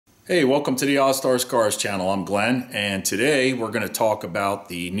Hey, welcome to the Ozzstar Cars channel. I'm Glenn, and today we're going to talk about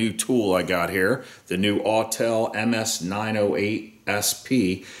the new tool I got here, the new Autel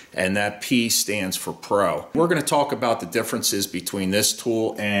MS908SP, and that P stands for Pro. We're going to talk about the differences between this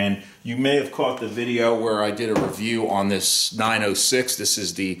tool, and you may have caught the video where I did a review on this 906. This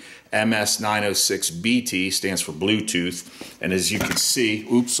is the MS906BT, stands for Bluetooth, and as you can see,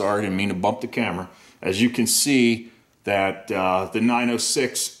 oops, sorry, didn't mean to bump the camera. As you can see, that the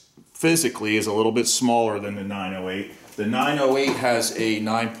 906 physically is a little bit smaller than the 908. The 908 has a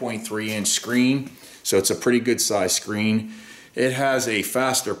 9.3 inch screen, so it's a pretty good size screen. It has a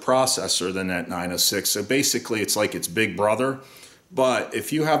faster processor than that 906, so basically it's like its big brother. But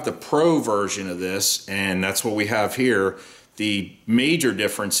if you have the Pro version of this, and that's what we have here, the major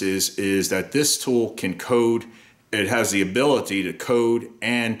difference is that this tool can code. It has the ability to code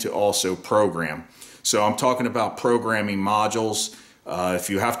and to also program. So I'm talking about programming modules. If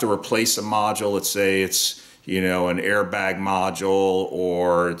you have to replace a module, let's say it's an airbag module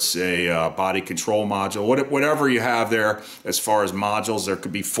or it's a body control module, whatever you have there as far as modules, there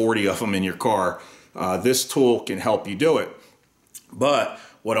could be 40 of them in your car. This tool can help you do it. But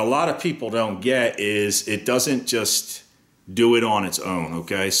what a lot of people don't get is it doesn't just do it on its own,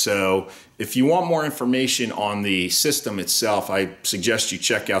 okay? So if you want more information on the system itself, I suggest you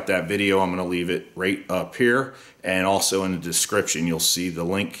check out that video. I'm going to leave it right up here, and also in the description you'll see the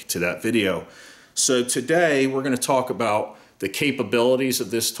link to that video. So today we're going to talk about the capabilities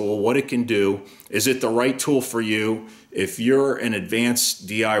of this tool, what it can do. Is it the right tool for you? If you're an advanced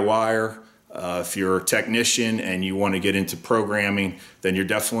DIYer, if you're a technician and you want to get into programming, then you're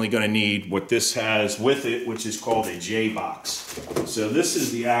definitely going to need what this has with it, which is called a J-box. So this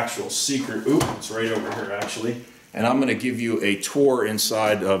is the actual secret. Ooh, it's right over here actually. And I'm going to give you a tour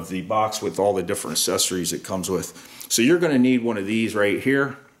inside of the box with all the different accessories it comes with. So you're going to need one of these right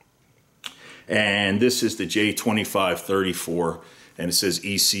here. And this is the J2534, and it says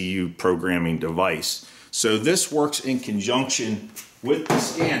ECU programming device. So this works in conjunction with the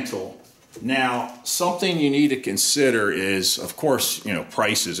scan tool. Now, something you need to consider is, of course,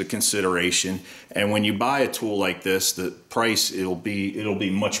 price is a consideration. And when you buy a tool like this, the price, it'll be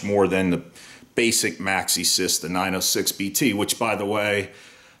much more than the basic Maxisys, the 906BT, which, by the way,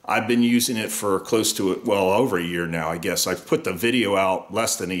 I've been using it for close to, well, over a year now, I guess. I've put the video out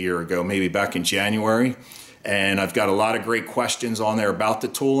less than a year ago, maybe back in January. And I've got a lot of great questions on there about the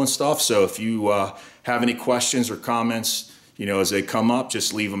tool and stuff. So if you have any questions or comments, as they come up,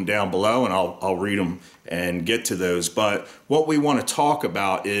 just leave them down below and I'll read them and get to those. But what we want to talk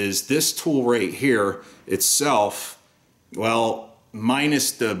about is this tool right here itself, well,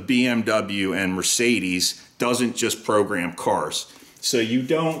 minus the BMW and Mercedes, doesn't just program cars. So you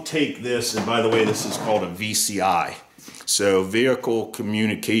don't take this, and by the way, this is called a VCI. So Vehicle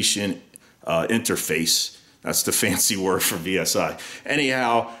Communication Interface. That's the fancy word for VSI.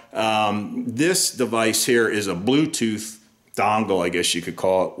 Anyhow, this device here is a Bluetooth dongle, I guess you could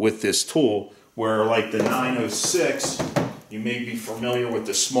call it, with this tool, where like the 906, you may be familiar with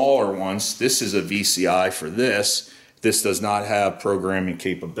the smaller ones. This is a VCI for this. This does not have programming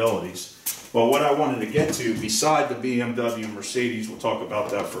capabilities. But what I wanted to get to, beside the BMW and Mercedes, we'll talk about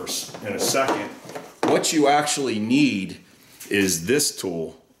that first in a second, what you actually need is this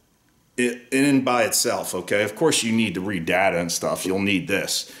tool in and by itself, okay? Of course you need to read data and stuff, you'll need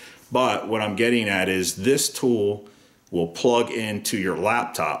this. But what I'm getting at is this tool will plug into your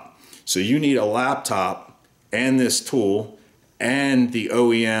laptop. So you need a laptop and this tool and the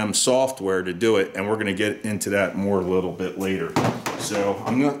OEM software to do it, and we're going to get into that more a little bit later. So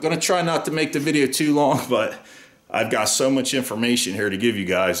I'm going to try not to make the video too long, but I've got so much information here to give you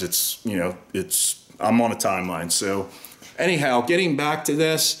guys. I'm on a timeline. So anyhow, getting back to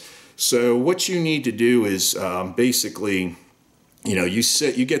this, so what you need to do is basically,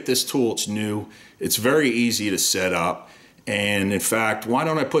 you get this tool, it's new, it's very easy to set up. And in fact, why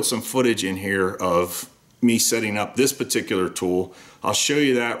don't I put some footage in here of me setting up this particular tool. I'll show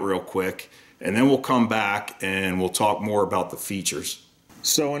you that real quick, and then we'll come back and we'll talk more about the features.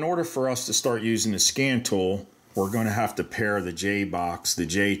 So in order for us to start using the scan tool, we're going to have to pair the J-box, the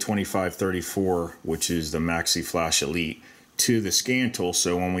J2534, which is the Maxi Flash Elite, to the scan tool,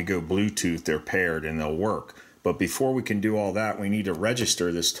 so when we go Bluetooth, they're paired and they'll work. But before we can do all that, we need to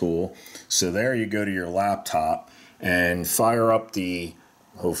register this tool. So there you go to your laptop and fire up the,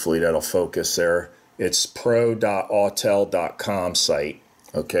 hopefully that'll focus there, it's pro.autel.com site.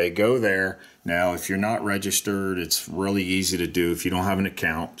 Okay, go there. Now, if you're not registered, it's really easy to do. If you don't have an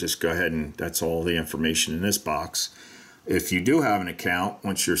account, just go ahead and that's all the information in this box. If you do have an account,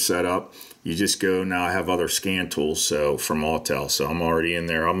 once you're set up, you just go, now I have other scan tools, so from Autel, so I'm already in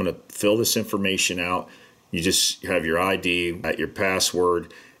there. I'm going to fill this information out. You just have your ID, your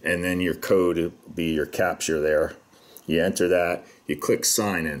password, and then your code will be your capture there. You enter that, you click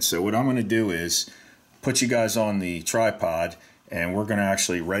sign in. So what I'm going to do is put you guys on the tripod, and we're going to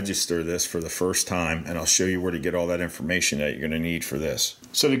actually register this for the first time, and I'll show you where to get all that information that you're going to need for this.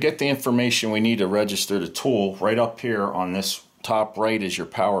 So to get the information we need to register the tool, right up here on this top right is your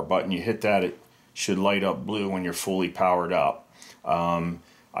power button. You hit that, it should light up blue when you're fully powered up.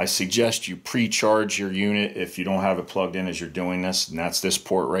 I suggest you pre-charge your unit if you don't have it plugged in as you're doing this, and that's this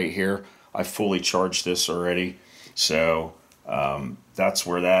port right here. I fully charged this already, so that's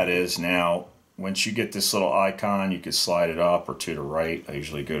where that is. Now once you get this little icon, you can slide it up or to the right. I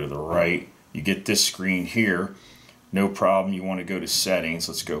usually go to the right. You get this screen here, no problem. You want to go to settings.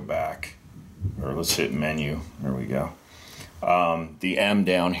 Let's go back, or let's hit menu. There we go. The M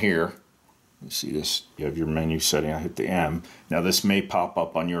down here, you see this, you have your menu setting. I hit the M. Now this may pop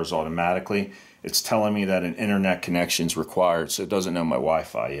up on yours automatically. It's telling me that an internet connection is required, so it doesn't know my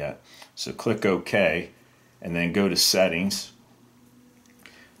Wi-Fi yet. So click OK, and then go to settings.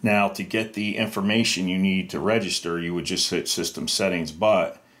 Now to get the information you need to register, you would just hit system settings,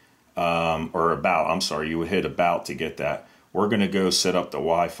 or about, I'm sorry, you would hit about to get that. We're going to go set up the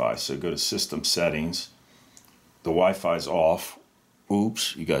Wi-Fi, so go to system settings. The Wi-Fi is off.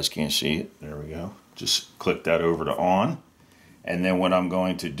 Oops, you guys can't see it. There we go. Just click that over to on. And then what I'm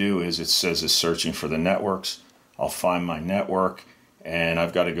going to do is, it says it's searching for the networks. I'll find my network, and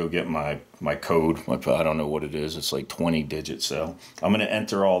I've got to go get my code. I don't know what it is. It's like 20 digits. So I'm going to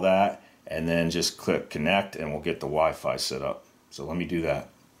enter all that and then just click connect, and we'll get the Wi-Fi set up. So let me do that.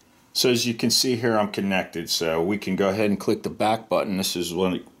 So as you can see here, I'm connected. So we can go ahead and click the back button. This is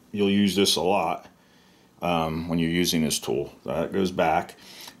when you'll use this a lot. When you're using this tool, that goes back.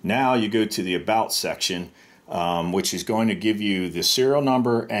 Now you go to the about section, which is going to give you the serial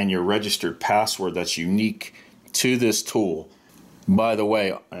number and your registered password that's unique to this tool. By the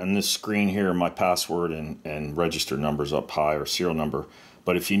way, on this screen here, my password and registered number's up high, or serial number.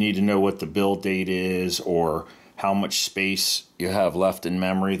 But if you need to know what the build date is or how much space you have left in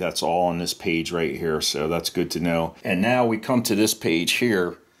memory, that's all on this page right here. So that's good to know. And now we come to this page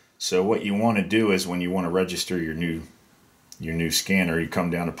here. So what you want to do is, when you want to register your new scanner, you come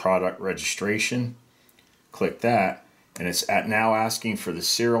down to product registration, click that, and it's now asking for the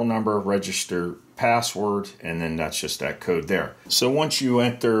serial number, register password, and then that's just that code there. So once you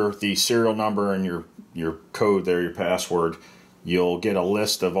enter the serial number and your code there, your password, you'll get a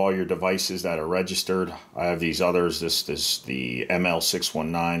list of all your devices that are registered. I have these others. This is the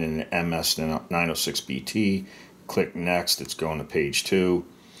ML619 and the MS906BT. Click next. It's going to page 2.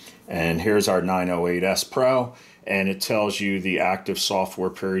 And here's our 908S Pro, and it tells you the active software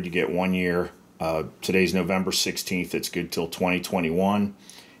period. You get 1 year. Today's November 16th. It's good till 2021,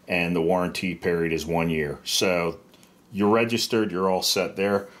 and the warranty period is 1 year. So you're registered. You're all set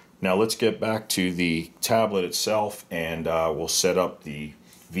there. Now let's get back to the tablet itself, and we'll set up the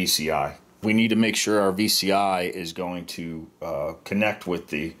VCI. We need to make sure our VCI is going to connect with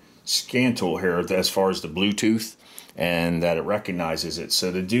the scan tool here as far as the Bluetooth, and that it recognizes it. So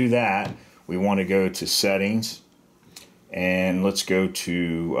to do that, we want to go to settings, and let's go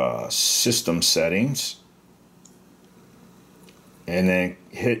to system settings, and then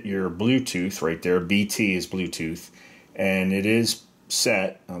hit your Bluetooth right there. BT is Bluetooth, and it is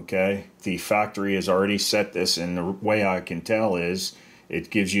set. Okay, the factory has already set this, and the way I can tell is it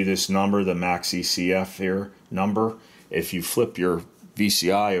gives you this number, the MaxiCF here number. If you flip your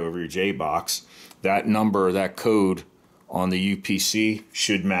VCI over your JBox, that number, that code on the UPC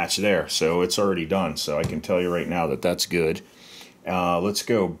should match there. So it's already done. So I can tell you right now that that's good. Let's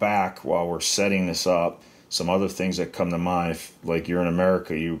go back while we're setting this up. Some other things that come to mind, if like you're in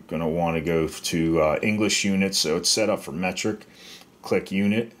America, you're going to want to go to English units. So it's set up for metric. Click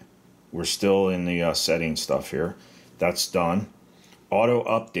unit. We're still in the setting stuff here. That's done. Auto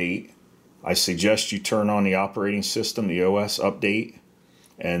update. I suggest you turn on the operating system, the OS update,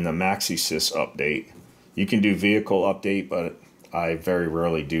 and the Maxisys update. You can do vehicle update, but I very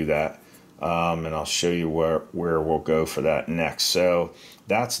rarely do that. And I'll show you where we'll go for that next. So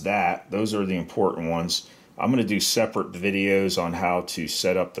that's that. Those are the important ones. I'm going to do separate videos on how to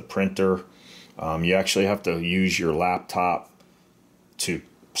set up the printer. You actually have to use your laptop to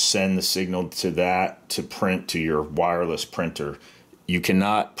send the signal to that to print to your wireless printer. You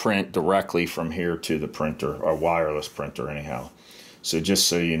cannot print directly from here to the printer, or wireless printer anyhow. So just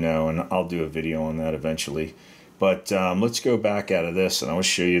so you know, and I'll do a video on that eventually. But let's go back out of this, and I'll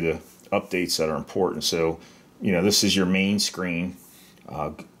show you the updates that are important. So, you know, this is your main screen.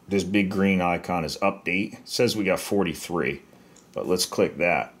 this big green icon is update. It says we got 43, but let's click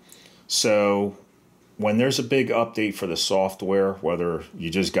that. So when there's a big update for the software, whether you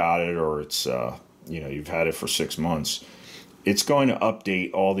just got it or it's you've had it for 6 months, it's going to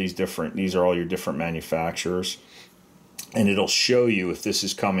update all these are all your different manufacturers, and it'll show you if this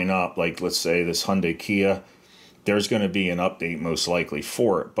is coming up. Like, let's say this Hyundai Kia, there's going to be an update most likely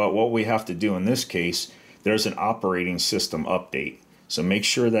for it. But what we have to do in this case, there's an operating system update. So make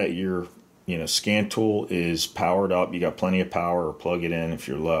sure that your scan tool is powered up. You got plenty of power, or plug it in if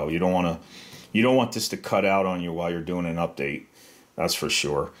you're low. You don't want this to cut out on you while you're doing an update. That's for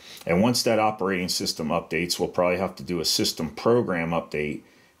sure. And once that operating system updates, we'll probably have to do a system program update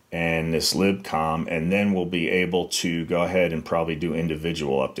and this libcom, and then we'll be able to go ahead and probably do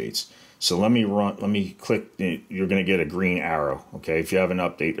individual updates. So let me click, you're going to get a green arrow. Okay, if you have an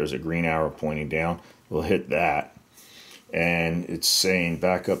update, there's a green arrow pointing down. We'll hit that, and it's saying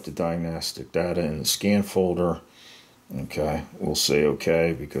back up to diagnostic data in the scan folder. Okay, we'll say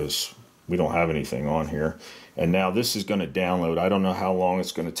okay because we don't have anything on here. And now this is going to download. I don't know how long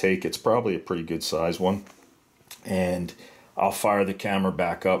it's going to take. It's probably a pretty good size one. And I'll fire the camera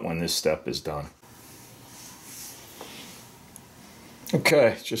back up when this step is done.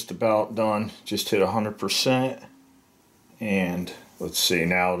 Okay, just about done. Just hit 100%. And let's see,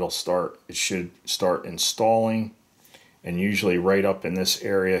 now it should start installing. And usually right up in this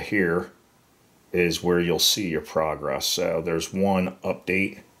area here is where you'll see your progress. So there's one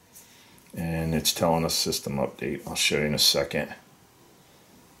update, and it's telling us system update. I'll show you in a second.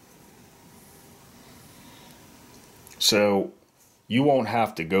 So you won't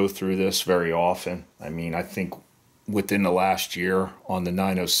have to go through this very often. I mean, I think within the last year on the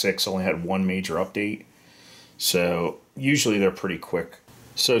 906 only had one major update. So usually they're pretty quick.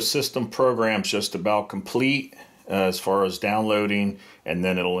 So system program's just about complete as far as downloading, and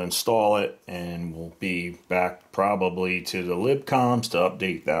then it'll install it, and we'll be back probably to the libcoms to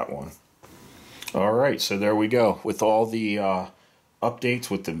update that one. All right, so there we go with all the updates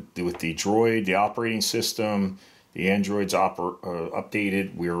with the Droid, the operating system, the Android's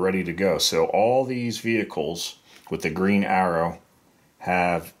updated. We're ready to go. So all these vehicles with the green arrow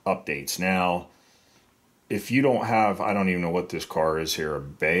have updates. Now, if you don't have, I don't even know what this car is here, a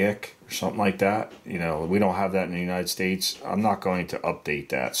Buick or something like that. We don't have that in the United States. I'm not going to update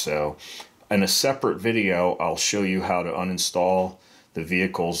that. So in a separate video, I'll show you how to uninstall the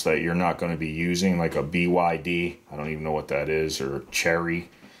vehicles that you're not going to be using, like a BYD. I don't even know what that is, or Cherry.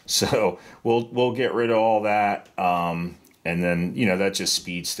 So we'll get rid of all that. And then, that just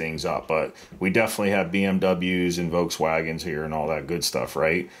speeds things up. But we definitely have BMWs and Volkswagens here and all that good stuff,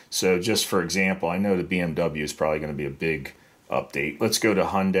 right? So just for example, I know the BMW is probably going to be a big update. Let's go to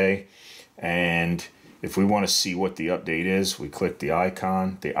Hyundai. And if we want to see what the update is, we click the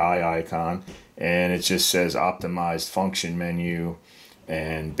icon, the eye icon, and it just says optimized function menu.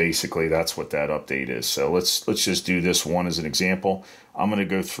 And basically that's what that update is. So let's just do this one as an example. I'm going to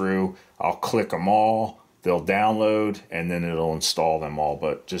go through, I'll click them all. They'll download, and then it'll install them all.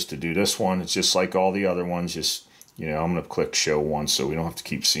 But just to do this one, it's just like all the other ones. Just, I'm going to click show once so we don't have to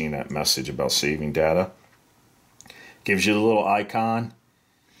keep seeing that message about saving data. Gives you the little icon.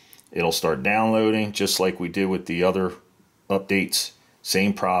 It'll start downloading just like we did with the other updates.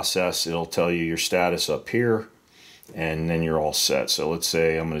 Same process. It'll tell you your status up here, and then you're all set. So let's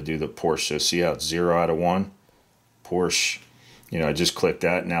say I'm going to do the Porsche. So see how it's 0 out of 1? Porsche. I just clicked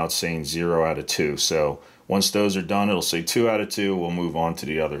that. Now it's saying 0 out of 2. So once those are done, it'll say 2 out of 2. We'll move on to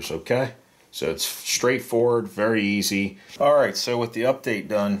the others, okay? So it's straightforward, very easy. All right, so with the update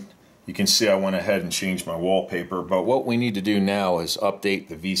done, you can see I went ahead and changed my wallpaper. But what we need to do now is update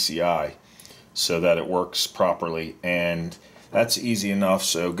the VCI so that it works properly. And that's easy enough.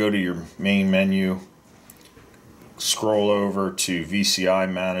 So go to your main menu, scroll over to VCI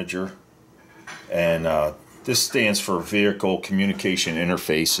Manager, and this stands for Vehicle Communication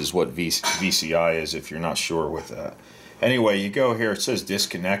Interface is what VCI is, if you're not sure with that. Anyway, you go here, it says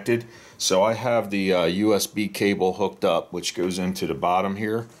disconnected. So I have the USB cable hooked up, which goes into the bottom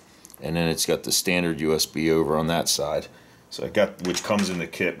here. And then it's got the standard USB over on that side. So I got, which comes in the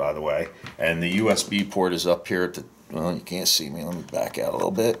kit, by the way. And the USB port is up here at the, well, you can't see me, let me back out a little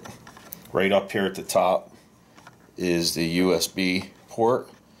bit. Right up here at the top is the USB port.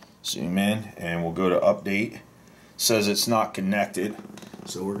 Zoom in and we'll go to update. It says it's not connected,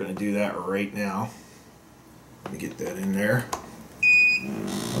 so we're going to do that right now. Let me get that in there.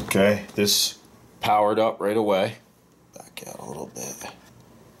 Okay, this powered up right away. Back out a little bit.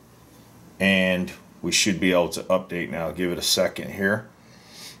 And we should be able to update now. Give it a second here.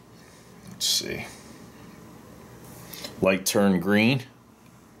 Let's see. Light turned green.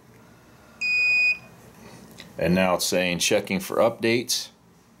 And now it's saying checking for updates.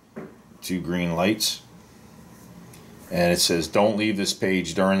 2 green lights. And it says don't leave this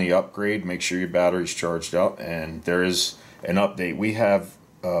page during the upgrade. Make sure your battery's charged up. And there is an update. We have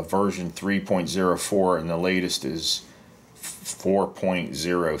version 3.04 and the latest is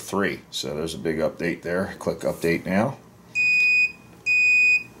 4.03. So there's a big update there. Click update now.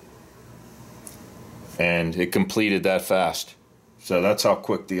 And it completed that fast. So that's how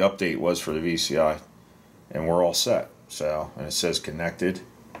quick the update was for the VCI. And we're all set. So, and it says connected.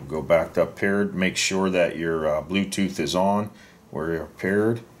 We'll go back up paired. Make sure that your Bluetooth is on where you're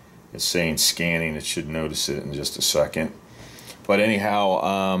paired. It's saying scanning. It should notice it in just a second. But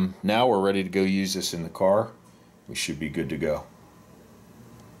anyhow, now we're ready to go use this in the car. We should be good to go.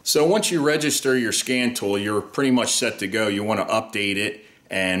 So once you register your scan tool, you're pretty much set to go. You want to update it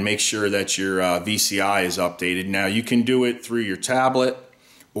and make sure that your VCI is updated. Now you can do it through your tablet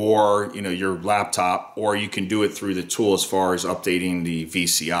or your laptop, or you can do it through the tool as far as updating the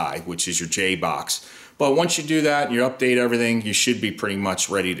VCI, which is your J-Box. But once you do that and you update everything, you should be pretty much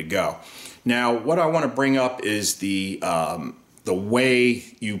ready to go. Now what I want to bring up is the way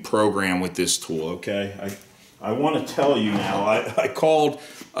you program with this tool, okay? I want to tell you now, I called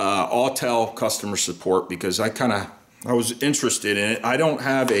Autel customer support because I was interested in it. I don't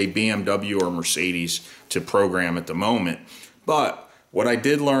have a BMW or Mercedes to program at the moment, but what I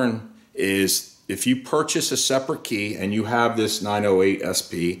did learn is if you purchase a separate key and you have this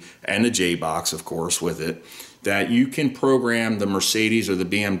 908SP and the J-Box, of course, with it, that you can program the Mercedes or the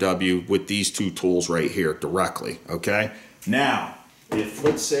BMW with these 2 tools right here directly, okay? Now, if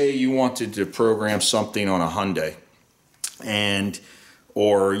let's say you wanted to program something on a Hyundai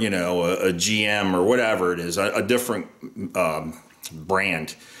or a GM or whatever it is, a different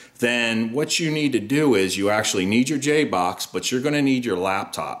brand, then what you need to do is you actually need your J-Box, but you're going to need your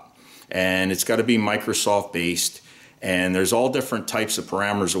laptop, and it's got to be Microsoft based, and there's all different types of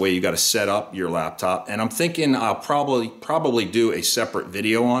parameters the way you got to set up your laptop. And I'm thinking I'll probably do a separate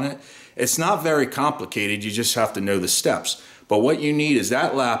video on it. It's not very complicated, you just have to know the steps. But what you need is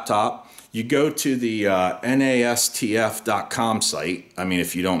that laptop. You go to the NASTF.com site. I mean,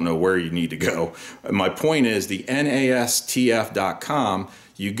 if you don't know where you need to go. My point is the NASTF.com,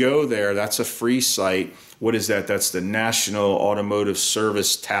 you go there, that's a free site. What is that? That's the National Automotive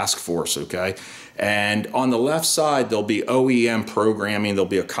Service Task Force, okay? And on the left side, there'll be OEM programming. There'll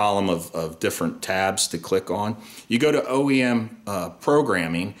be a column of different tabs to click on. You go to OEM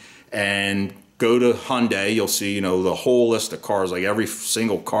programming and go to Hyundai, you'll see, the whole list of cars, like every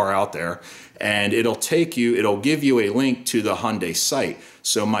single car out there, and it'll give you a link to the Hyundai site.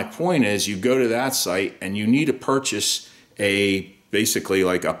 So my point is you go to that site and you need to purchase basically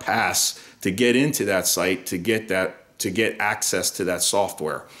like a pass to get into that site to get access to that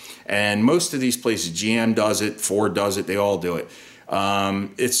software. And most of these places, GM does it, Ford does it, they all do it.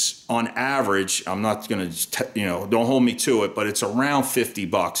 It's on average, I'm not going to, don't hold me to it, but it's around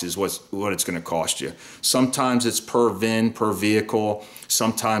 $50 is what it's going to cost you. Sometimes it's per VIN, per vehicle.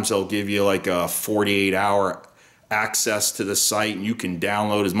 Sometimes they'll give you like a 48-hour access to the site, and you can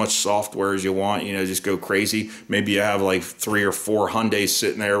download as much software as you want, just go crazy. Maybe you have like 3 or 4 Hyundais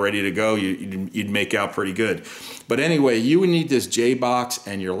sitting there ready to go. You'd make out pretty good. But anyway, you would need this J-Box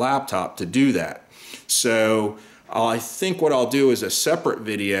and your laptop to do that. So I think what I'll do is a separate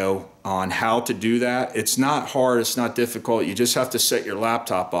video on how to do that. It's not hard, it's not difficult. You just have to set your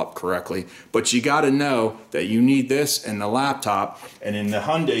laptop up correctly. But you got to know that you need this and the laptop. And in the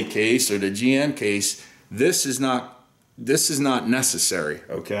Hyundai case or the GM case, this is not necessary,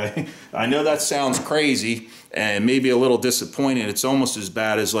 okay? I know that sounds crazy and maybe a little disappointing. It's almost as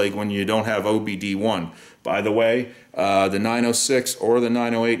bad as like when you don't have OBD1. By the way, the 906 or the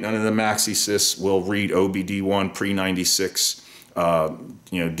 908, none of the Maxisys will read OBD1 pre-96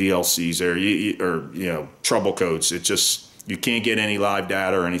 DLCs or trouble codes. It just, you can't get any live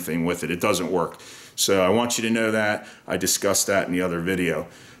data or anything with it. It doesn't work. So I want you to know that. I discussed that in the other video.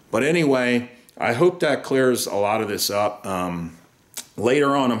 But anyway, I hope that clears a lot of this up.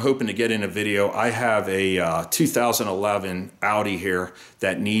 Later on, I'm hoping to get in a video. I have a 2011 Audi here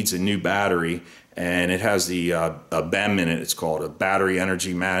that needs a new battery, and it has the a BEM in it. It's called a battery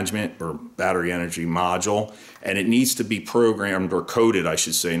energy management or battery energy module, and it needs to be programmed or coded, I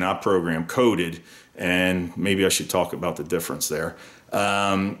should say, not programmed, coded, and maybe I should talk about the difference there.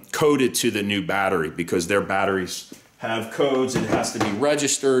 Coded to the new battery, because their batteries have codes. It has to be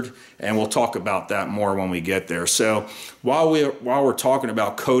registered, and we'll talk about that more when we get there. So while we're talking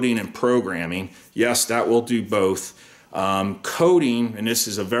about coding and programming, yes, that will do both. Coding, and this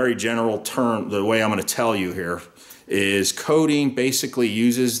is a very general term, the way I'm going to tell you here, is coding basically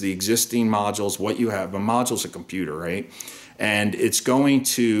uses the existing modules, what you have. A module's a computer, right? And it's going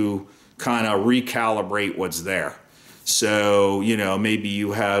to kind of recalibrate what's there. So, you know, maybe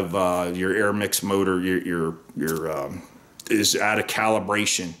you have your air mix motor, is out of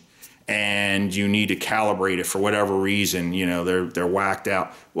calibration, and you need to calibrate it for whatever reason. You know, they're whacked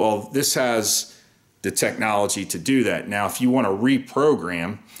out. Well, this has the technology to do that. Now, if you want to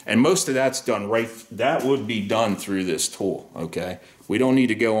reprogram, and most of that's done right, that would be done through this tool, okay? We don't need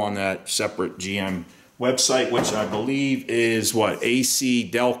to go on that separate GM website, which I believe is what,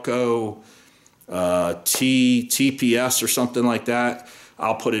 AC Delco TPS or something like that.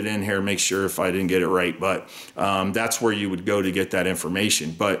 I'll put it in here, make sure if I didn't get it right, but that's where you would go to get that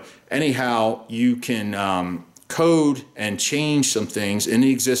information. But anyhow, you can code and change some things in the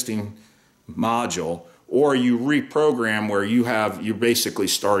existing module, or you reprogram where you're basically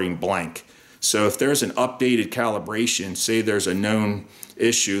starting blank. So if there's an updated calibration, say there's a known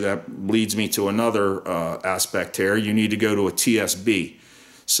issue, that leads me to another aspect here, you need to go to a TSB.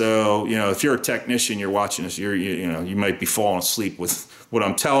 So, you know, if you're a technician, you're watching this, you might be falling asleep with what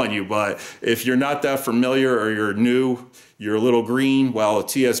I'm telling you, but if you're not that familiar or you're new, you're a little green. Well, a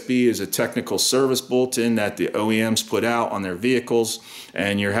TSB is a technical service bulletin that the OEMs put out on their vehicles,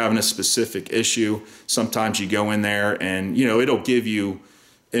 and you're having a specific issue. Sometimes you go in there and, you know, it'll give you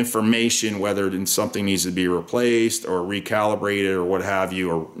information whether something needs to be replaced or recalibrated or what have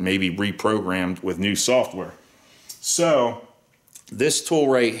you, or maybe reprogrammed with new software. So this tool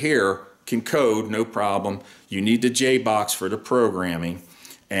right here can code, no problem. You need the JBox for the programming,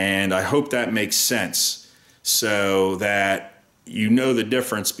 and I hope that makes sense so that you know the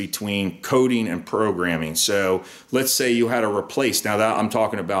difference between coding and programming. So let's say you had to replace, now that I'm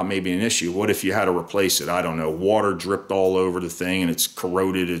talking about maybe an issue, what if you had to replace it? I don't know, water dripped all over the thing and it's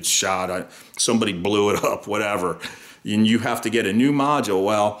corroded, it's shot, somebody blew it up, whatever, and you have to get a new module.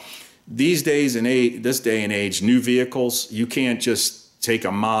 Well, these days and this day and age, new vehicles, you can't just take a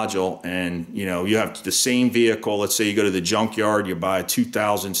module and, you know, you have the same vehicle. Let's say you go to the junkyard, you buy a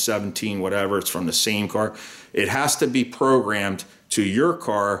 2017, whatever, it's from the same car. It has to be programmed to your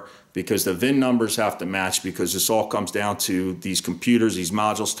car because the VIN numbers have to match, because this all comes down to these computers, these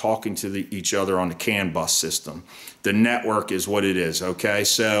modules talking to each other on the CAN bus system. The network is what it is, okay?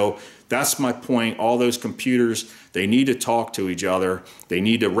 So that's my point. All those computers, they need to talk to each other. They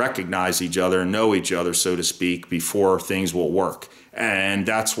need to recognize each other and know each other, so to speak, before things will work. And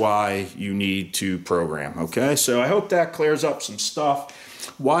that's why you need to program, okay? So I hope that clears up some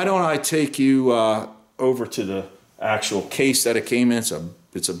stuff. Why don't I take you over to the actual case that it came in.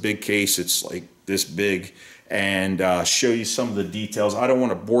 It's a big case. It's like this big, and show you some of the details. I don't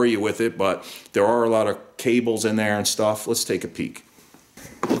want to bore you with it, but there are a lot of cables in there and stuff. Let's take a peek.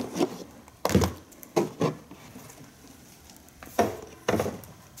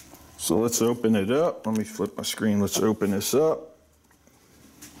 So let's open it up. Let me flip my screen. Let's open this up.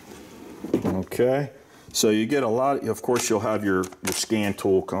 Okay. So you get a lot, of course you'll have your scan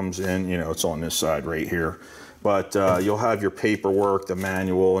tool comes in, you know, it's on this side right here. But you'll have your paperwork, the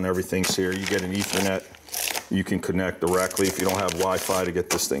manual, and everything's here. You get an Ethernet. You can connect directly if you don't have Wi-Fi to get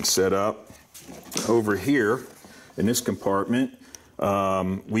this thing set up. Over here in this compartment,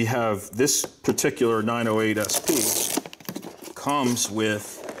 we have this particular 908SP comes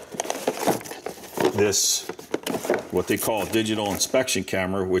with this, what they call a digital inspection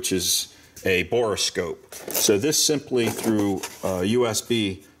camera, which is a borescope. So this simply through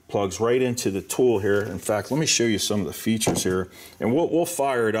USB plugs right into the tool here. In fact, let me show you some of the features here, and we'll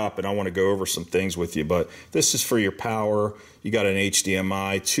fire it up, and I want to go over some things with you. But this is for your power. You got an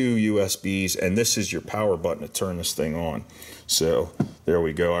HDMI, 2 USBs, and this is your power button to turn this thing on. So there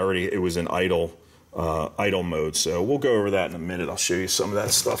we go. It was in idle mode. So we'll go over that in a minute. I'll show you some of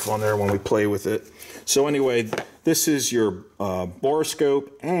that stuff on there when we play with it. So anyway, this is your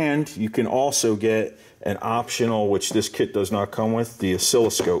borescope, and you can also get an optional, which this kit does not come with, the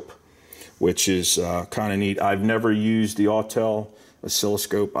oscilloscope, which is kind of neat. I've never used the Autel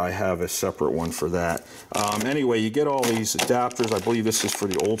oscilloscope. I have a separate one for that. Anyway, you get all these adapters. I believe this is for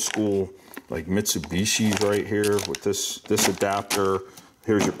the old school, like Mitsubishi's right here with this adapter.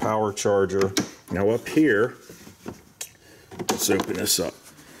 Here's your power charger. Now up here, let's open this up.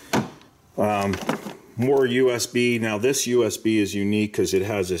 More USB. Now this USB is unique because it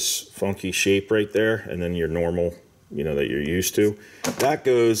has this funky shape right there, and then your normal, you know, that you're used to. That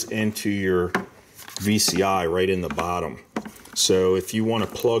goes into your VCI right in the bottom. So if you want to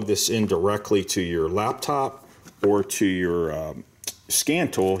plug this in directly to your laptop or to your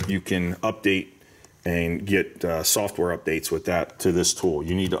scan tool, you can update and get software updates with that to this tool.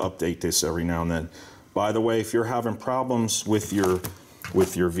 You need to update this every now and then. by the way, if you're having problems with your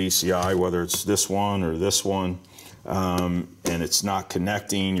VCI, whether it's this one or this one, and it's not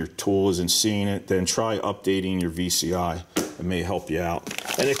connecting, your tool isn't seeing it, then try updating your VCI. It may help you out.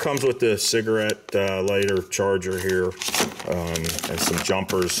 And it comes with the cigarette lighter charger here, and some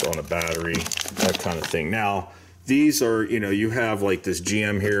jumpers on a battery, that kind of thing. Now, these are, you know, you have like this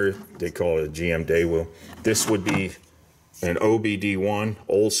GM here, they call it a GM day wheel. This would be an OBD1,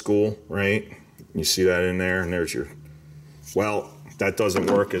 old school, right? You see that in there, and there's your, well, that doesn't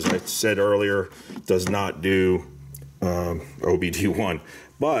work, as I said earlier, does not do OBD1.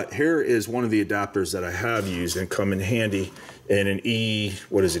 But here is one of the adapters that I have used and come in handy in an E36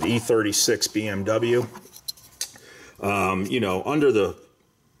 BMW. You know, under the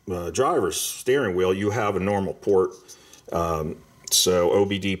driver's steering wheel, you have a normal port, so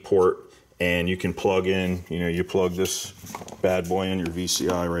OBD port, and you can plug in, you know, you plug this bad boy in your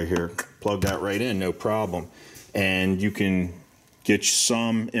VCI right here, plug that right in, no problem. And you can get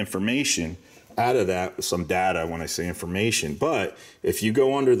some information out of that, some data when I say information. But if you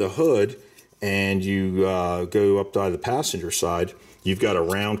go under the hood and you go up to the passenger side, you've got a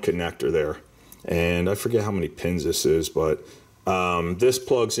round connector there. And I forget how many pins this is, but this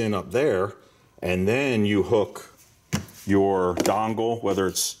plugs in up there, and then you hook your dongle, whether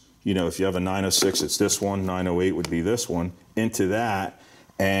it's, you know, if you have a 906, it's this one, 908 would be this one, into that,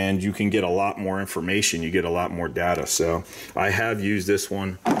 and you can get a lot more information, you get a lot more data. So I have used this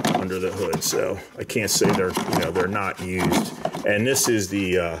one under the hood, so I can't say they're, you know, they're not used. And this is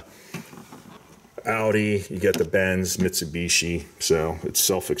the Audi, you get the Benz, Mitsubishi, so it's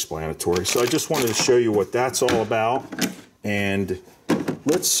self-explanatory. So I just wanted to show you what that's all about. And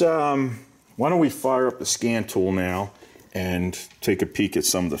let's, why don't we fire up the scan tool now and take a peek at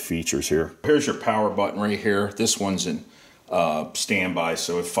some of the features here. Here's your power button right here. This one's in standby,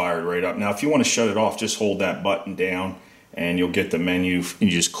 so it fired right up. Now, if you want to shut it off, just hold that button down and you'll get the menu. You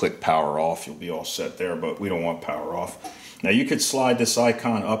just click power off. You'll be all set there, but we don't want power off. Now, you could slide this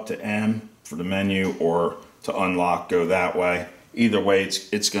icon up to M for the menu, or to unlock, go that way. Either way,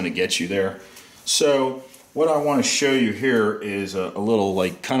 it's going to get you there. So what I want to show you here is a little,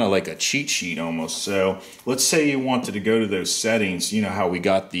 like, kind of like a cheat sheet almost. So let's say you wanted to go to those settings. You know how we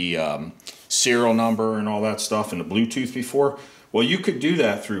got the serial number and all that stuff in the Bluetooth before? Well, you could do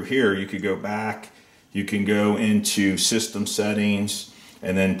that through here. You could go back, you can go into system settings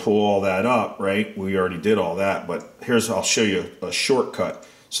and then pull all that up, right? We already did all that, but I'll show you a shortcut.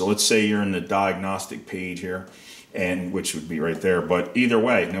 So let's say you're in the diagnostic page here, and which would be right there. But either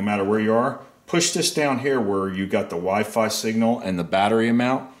way, no matter where you are, push this down here where you got the Wi-Fi signal and the battery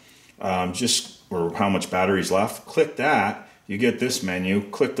amount, or how much battery's left. Click that, you get this menu,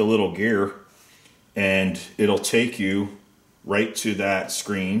 click the little gear, and it'll take you right to that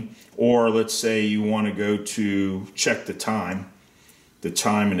screen. Or let's say you want to go to check the time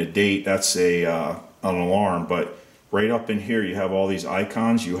and the date, that's an alarm. But right up in here you have all these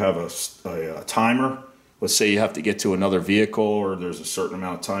icons. You have a timer. Let's say you have to get to another vehicle, or there's a certain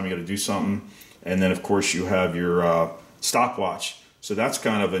amount of time you got to do something. And then of course you have your stopwatch. So that's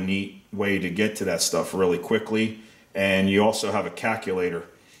kind of a neat way to get to that stuff really quickly. And you also have a calculator,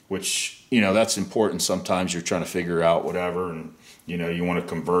 which, you know, that's important. Sometimes you're trying to figure out whatever, and you know, you want to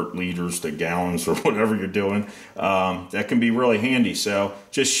convert liters to gallons or whatever you're doing. That can be really handy. So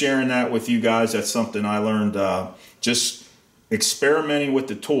just sharing that with you guys. That's something I learned just experimenting with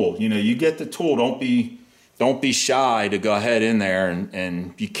the tool. You know, you get the tool, don't be shy to go ahead in there,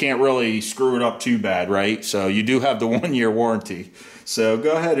 and you can't really screw it up too bad, right? So you do have the 1-year warranty. So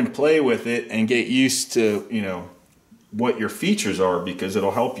go ahead and play with it and get used to, you know, what your features are, because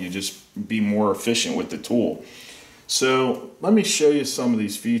it'll help you just be more efficient with the tool. So let me show you some of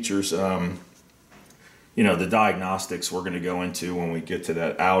these features. You know, the diagnostics we're going to go into when we get to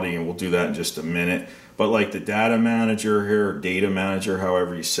that Audi, and we'll do that in just a minute. But like the data manager here, or data manager,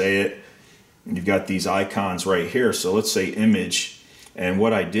 however you say it, you've got these icons right here. So let's say image, and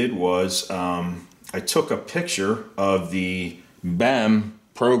what I did was I took a picture of the BEM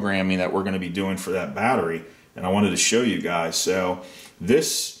programming that we're going to be doing for that battery, and I wanted to show you guys. So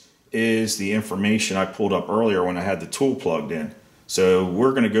this is the information I pulled up earlier when I had the tool plugged in. So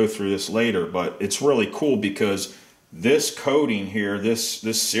we're going to go through this later, but it's really cool because this coding here, this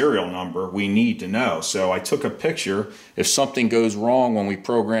serial number, we need to know. So I took a picture. If something goes wrong when we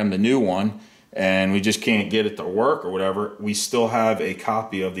program the new one and we just can't get it to work or whatever, we still have a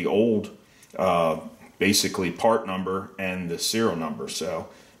copy of the old basically part number and the serial number. So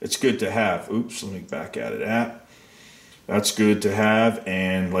it's good to have. Oops, let me back out of that. That's good to have.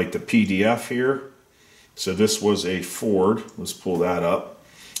 And like the PDF here. So this was a Ford. Let's pull that up.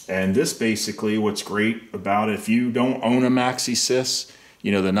 And this basically, what's great about it, if you don't own a Maxisys,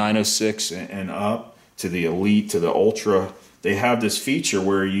 you know, the 906 and up to the Elite to the Ultra, they have this feature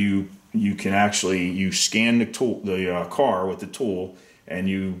where you can actually, you scan the car with the tool, and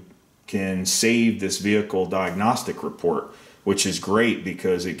you can save this vehicle diagnostic report, which is great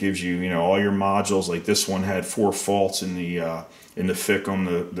because it gives you, you know, all your modules. Like this one had 4 faults in the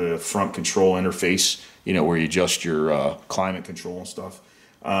FICM, the front control interface, you know, where you adjust your climate control and stuff.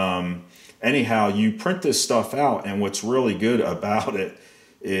 Anyhow, you print this stuff out, and what's really good about it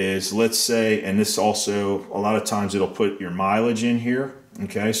is, let's say, and this also, a lot of times it'll put your mileage in here.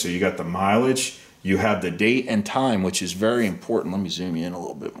 Okay, so you got the mileage, you have the date and time, which is very important. Let me zoom you in a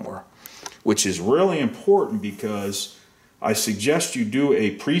little bit more, which is really important because I suggest you do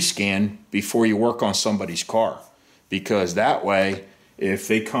a pre-scan before you work on somebody's car, because that way, if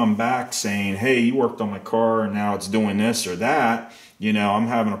they come back saying, hey, you worked on my car and now it's doing this or that, you know, I'm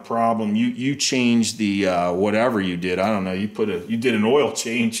having a problem. You changed the whatever you did. I don't know. You did an oil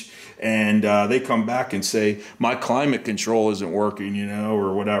change, and they come back and say my climate control isn't working, you know,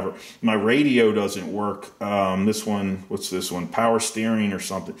 or whatever. My radio doesn't work. This one, what's this one? Power steering or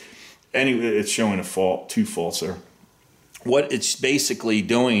something. Anyway, it's showing a fault, 2 faults there. What it's basically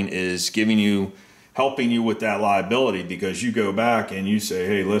doing is helping you with that liability, because you go back and you say,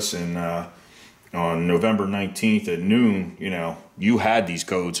 hey, listen, on November 19th at noon, you know, you had these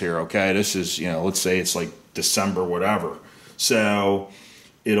codes here, okay? This is, you know, let's say it's like December, whatever. So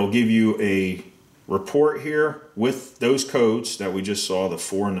it'll give you a report here with those codes that we just saw, the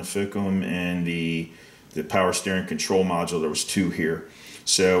 4 in the FICM and the power steering control module. There was 2 here.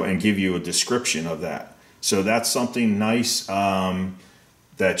 So, and give you a description of that. So that's something nice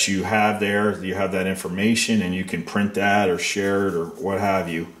that you have there. You have that information, and you can print that or share it or what have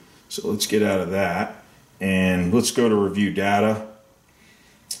you. So let's get out of that, and let's go to review data,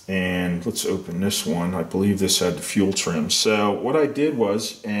 and let's open this one. I believe this had the fuel trim. So what I did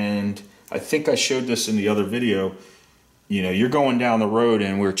was, and I think I showed this in the other video, you know, you're going down the road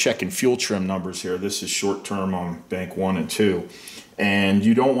and we're checking fuel trim numbers here. This is short term on bank 1 and 2, and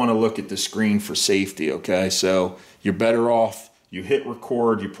you don't want to look at the screen for safety, okay? So you're better off, you hit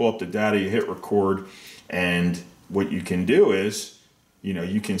record, you pull up the data, you hit record, and what you can do is, you know,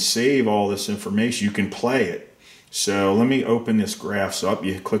 you can save all this information. You can play it. So let me open this graphs up.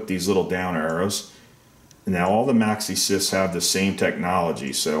 You click these little down arrows. And now all the Maxisys have the same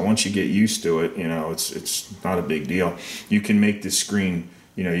technology. So once you get used to it, you know, it's not a big deal. You can make this screen,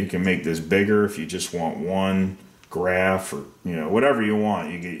 you know, you can make this bigger if you just want one graph, or, you know, whatever you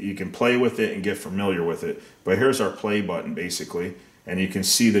want. You can play with it and get familiar with it. But here's our play button basically. And you can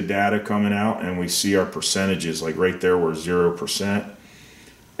see the data coming out, and we see our percentages. Like right there, we're 0%.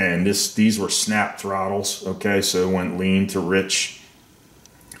 And these were snap throttles, okay? So it went lean to rich.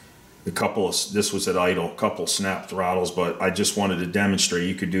 This was at idle, couple snap throttles, but I just wanted to demonstrate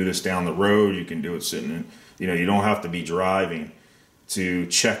you could do this down the road. You can do it sitting in, you know, you don't have to be driving to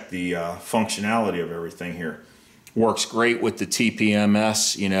check the functionality of everything here. Works great with the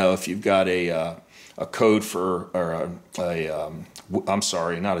TPMS, you know, if you've got a code for, or I'm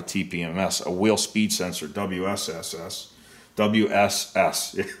sorry, not a TPMS, a wheel speed sensor, WSS.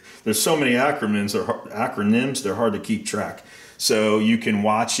 There's so many acronyms, they're hard to keep track. So you can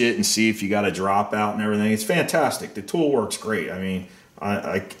watch it and see if you got a dropout and everything. It's fantastic. The tool works great. I mean,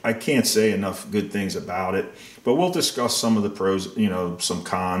 I can't say enough good things about it, but we'll discuss some of the pros, you know, some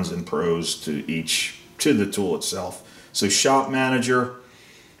cons and pros to the tool itself. So shop manager,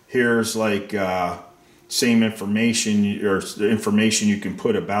 here's like same information, or the information you can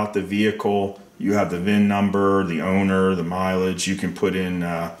put about the vehicle. You have the VIN number, the owner, the mileage. You can put in,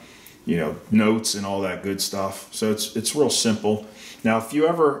 you know, notes and all that good stuff. So it's real simple. Now, if you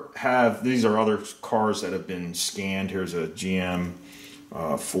ever have, these are other cars that have been scanned. Here's a GM,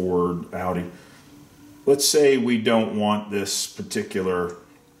 Ford, Audi. Let's say we don't want this particular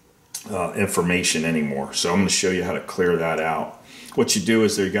information anymore. So I'm going to show you how to clear that out. What you do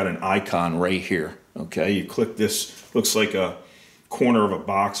is you got an icon right here. Okay, you click this, looks like a corner of a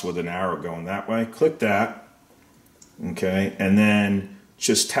box with an arrow going that way. Click that, okay, and then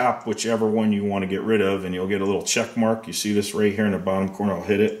just tap whichever one you want to get rid of, and you'll get a little check mark. You see this right here in the bottom corner. I'll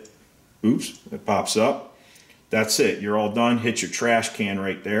hit it. Oops, it pops up. That's it. You're all done. Hit your trash can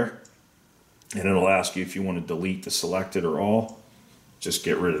right there, and it'll ask you if you want to delete the selected or all. Just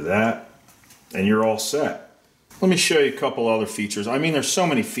get rid of that, and you're all set. Let me show you a couple other features. I mean, there's so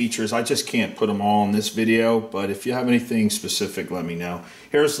many features, I just can't put them all in this video, but if you have anything specific, let me know.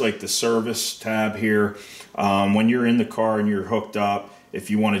 Here's like the service tab here. When you're in the car and you're hooked up, if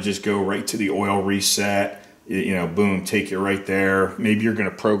you want to just go right to the oil reset, you know, boom, take you right there. Maybe you're going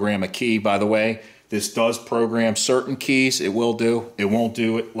to program a key. By the way, this does program certain keys. It will do. It won't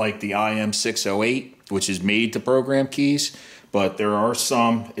do it like the IM608, which is made to program keys, but there are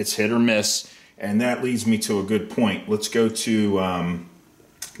some. It's hit or miss, and that leads me to a good point. Let's go to,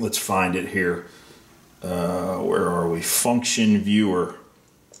 let's find it here. Where are we? Function viewer.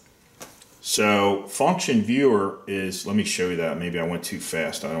 So function viewer is, let me show you that. Maybe I went too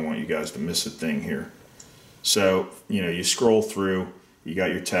fast. I don't want you guys to miss a thing here. So, you know, you scroll through, you got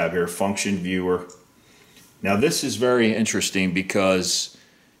your tab here, function viewer. Now this is very interesting because,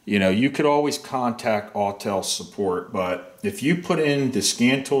 you know, you could always contact Autel support, but if you put in the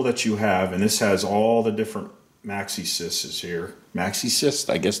scan tool that you have, and this has all the different Maxisys here, Maxisys,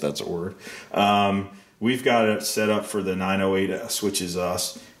 I guess that's a word. We've got it set up for the 908S, which is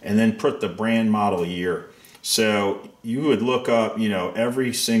us, and then put the brand model year. So you would look up, you know,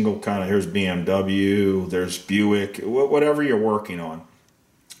 every single kind of, here's BMW, there's Buick, whatever you're working on.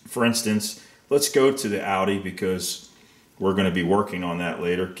 For instance, let's go to the Audi because we're going to be working on that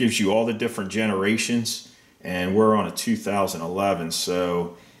later. It gives you all the different generations, and we're on a 2011,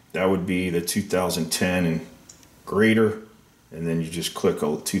 so that would be the 2010 and greater, and then you just click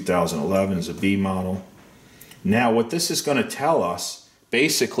 2011 as a B model. Now what this is going to tell us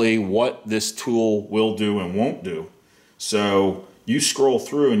basically what this tool will do and won't do. So you scroll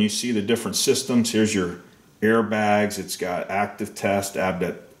through and you see the different systems. Here's your airbags. It's got active test,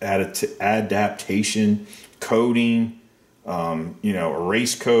 adaptation, coding, you know,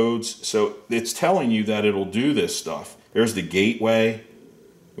 erase codes. So it's telling you that it'll do this stuff. There's the gateway,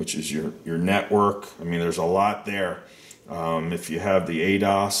 which is your network. I mean, there's a lot there. If you have the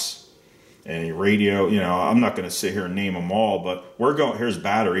ADAS and your radio, you know, I'm not going to sit here and name them all, but we're going, here's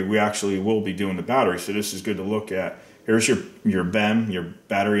battery. We actually will be doing the battery, so this is good to look at. Here's your BEM, your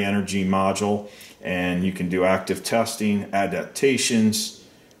battery energy module, and you can do active testing, adaptations,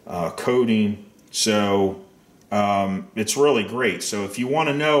 coding. So it's really great. So if you want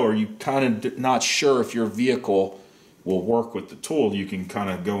to know, or you kind of not sure if your vehicle will work with the tool, you can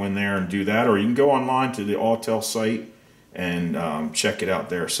kind of go in there and do that, or you can go online to the Autel site and check it out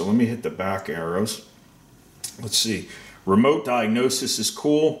there. So let me hit the back arrows. Let's see. Remote diagnosis is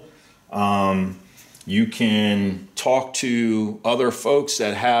cool. You can talk to other folks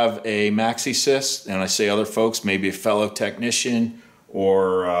that have a Maxisys, and I say other folks, maybe a fellow technician,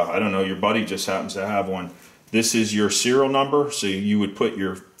 or I don't know, your buddy just happens to have one. This is your serial number, so you would put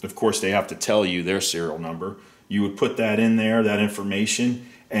your, of course they have to tell you their serial number. You would put that in there, that information,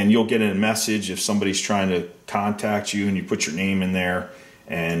 and you'll get a message if somebody's trying to contact you, and you put your name in there,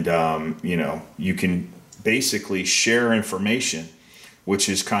 and you know, you can basically share information, which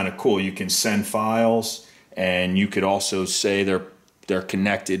is kind of cool. You can send files, and you could also say they're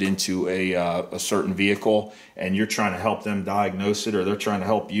connected into a certain vehicle, and you're trying to help them diagnose it, or they're trying to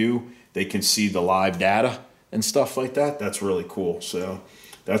help you. They can see the live data and stuff like that. That's really cool. So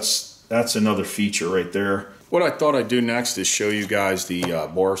that's another feature right there. What I thought I'd do next is show you guys the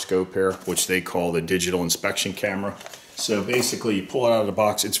borescope here, which they call the digital inspection camera. So basically you pull it out of the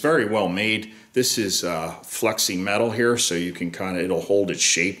box. It's very well made. This is flexi metal here, so you can kind of, it'll hold its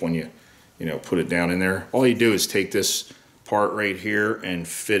shape when you know, put it down in there. All you do is take this part right here and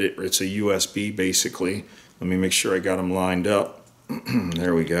fit it. It's a USB basically. Let me make sure I got them lined up.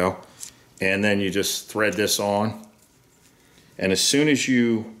 There we go. And then you just thread this on. And as soon as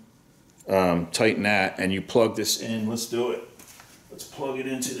you tighten that and you plug this in, let's do it. Let's plug it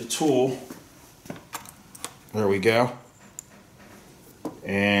into the tool. There we go.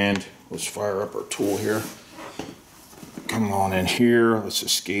 And let's fire up our tool here. Come on in here. Let's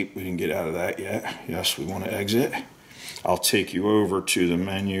escape. We didn't get out of that yet. Yes, we want to exit. I'll take you over to the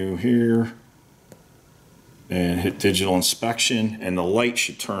menu here and hit digital inspection, and the light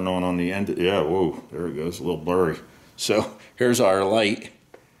should turn on the end. Yeah, whoa, there it goes, a little blurry. So here's our light,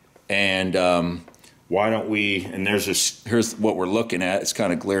 and why don't we, and here's what we're looking at. It's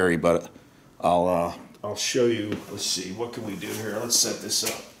kind of glary, but I'll show you. Let's see, what can we do here? Let's set this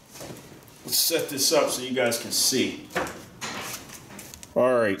up. Let's set this up so you guys can see.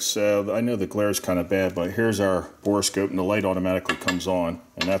 All right, so I know the glare is kind of bad, but here's our borescope, and the light automatically comes on,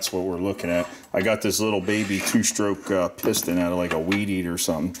 and that's what we're looking at. I got this little baby two-stroke piston out of like a weed eater or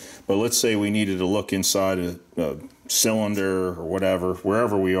something, but let's say we needed to look inside a cylinder or whatever,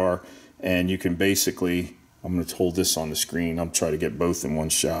 wherever we are, and you can basically, I'm going to hold this on the screen. I'm trying to get both in one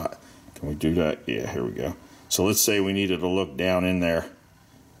shot. Can we do that? Yeah, here we go. So let's say we needed to look down in there,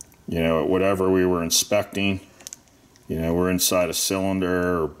 you know, at whatever we were inspecting. You know, we're inside a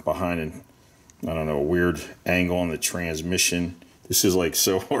cylinder or behind an, I don't know, a weird angle on the transmission. This is like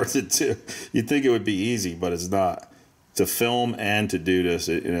so hard to do. You'd think it would be easy, but it's not. To film and to do this,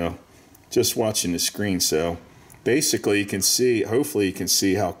 you know, just watching the screen. So basically you can see, hopefully you can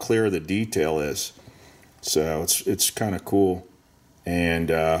see how clear the detail is. So it's kind of cool. And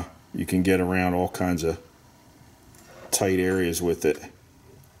you can get around all kinds of tight areas with it.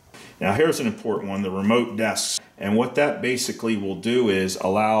 Now here's an important one, the remote desks. And what that basically will do is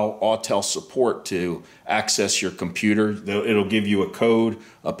allow Autel support to access your computer. It'll give you a code,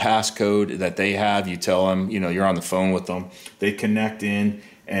 a passcode that they have. You tell them, you know, you're on the phone with them. They connect in,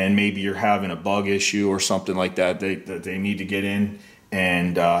 and maybe you're having a bug issue or something like that they need to get in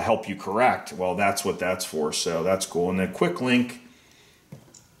and help you correct. Well, that's what that's for, so that's cool. And then Quick Link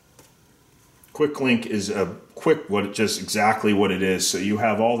is just exactly what it is. So you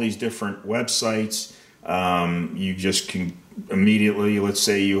have all these different websites. You just can immediately, let's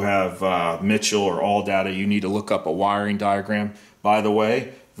say you have Mitchell or All Data, you need to look up a wiring diagram. By the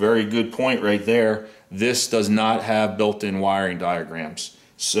way, very good point right there. This does not have built-in wiring diagrams.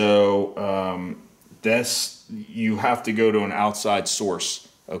 So you have to go to an outside source.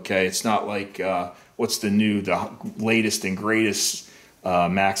 Okay, it's not like what's the latest and greatest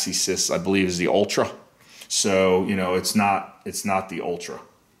Maxisys, I believe, is the Ultra. So you know, it's not the Ultra.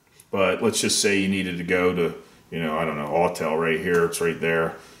 But let's just say you needed to go to, you know, I don't know, Autel right here, it's right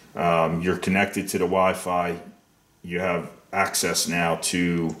there. You're connected to the Wi-Fi. You have access now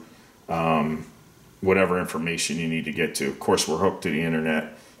to whatever information you need to get to. Of course, we're hooked to the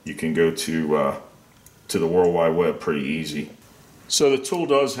internet. You can go to the World Wide Web pretty easy. So the tool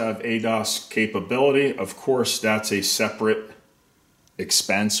does have ADAS capability. Of course, that's a separate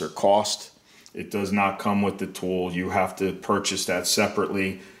expense or cost. It does not come with the tool. You have to purchase that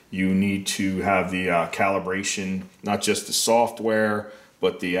separately. You need to have the calibration, not just the software,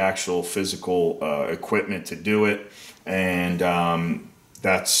 but the actual physical equipment to do it. And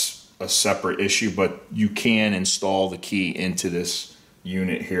that's a separate issue, but you can install the key into this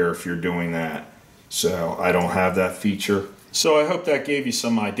unit here if you're doing that. So I don't have that feature. So I hope that gave you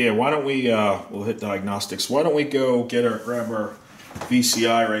some idea. Why don't we, we'll hit diagnostics. Why don't we go grab our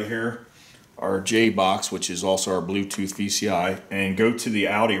VCI right here, our J box, which is also our Bluetooth VCI, and go to the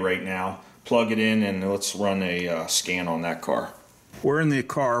Audi right now, plug it in, and let's run a scan on that car. We're in the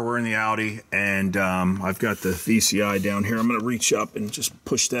car, we're in the Audi, and I've got the VCI down here. I'm going to reach up and just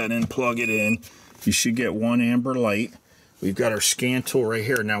push that in, plug it in. You should get one amber light. We've got our scan tool right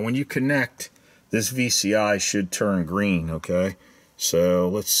here. Now when you connect, this VCI should turn green, okay? So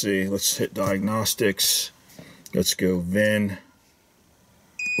let's see, let's hit diagnostics. Let's go VIN.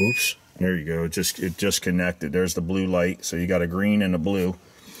 Oops. There you go, it just connected. There's the blue light, so you got a green and a blue.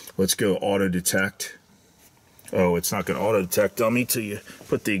 Let's go auto detect. Oh, it's not gonna auto detect, dummy, till you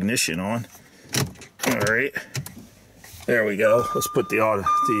put the ignition on. All right, there we go. Let's put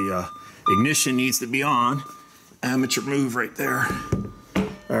the ignition needs to be on. Amateur move right there.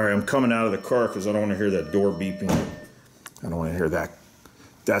 All right, I'm coming out of the car because I don't want to hear that door beeping. I don't want to hear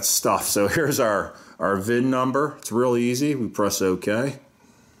that stuff. So here's our VIN number. It's real easy. We press OK.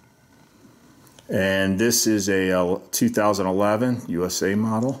 And this is a 2011 USA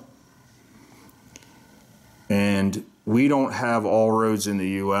model. And we don't have all roads in the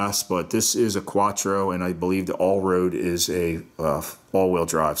US, but this is a Quattro, and I believe the all road is a all-wheel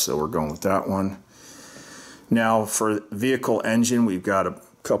drive, so we're going with that one. Now for vehicle engine, we've got a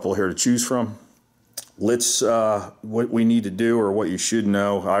couple here to choose from. Let's, what we need to do, or what you should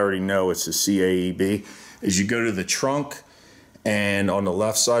know, I already know it's a CAEB, is you go to the trunk, and on the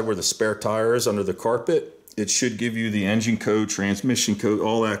left side where the spare tire is under the carpet, it should give you the engine code, transmission code,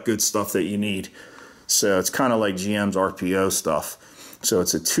 all that good stuff that you need. So it's kind of like GM's RPO stuff. So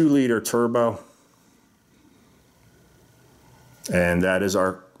it's a 2-liter turbo. And that is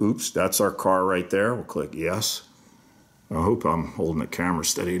our, oops, that's our car right there. We'll click yes. I hope I'm holding the camera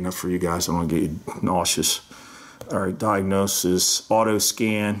steady enough for you guys. I don't want to get you nauseous. All right, diagnosis, auto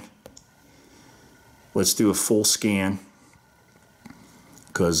scan. Let's do a full scan,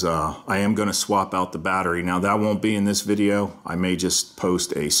 because I am going to swap out the battery. Now that won't be in this video. I may just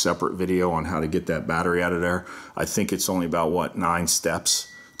post a separate video on how to get that battery out of there. I think it's only about, what, 9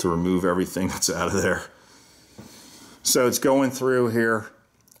 steps to remove everything that's out of there. So it's going through here,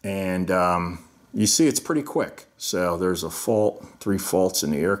 and you see it's pretty quick. So there's a fault, 3 faults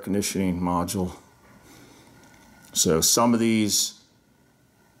in the air conditioning module. So some of these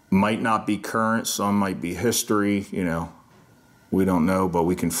might not be current, some might be history, you know. We don't know, but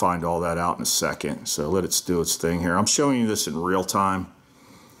we can find all that out in a second. So let it do its thing here. I'm showing you this in real time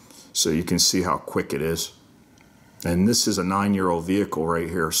so you can see how quick it is. And this is a 9-year-old vehicle right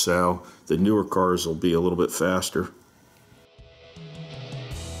here, so the newer cars will be a little bit faster.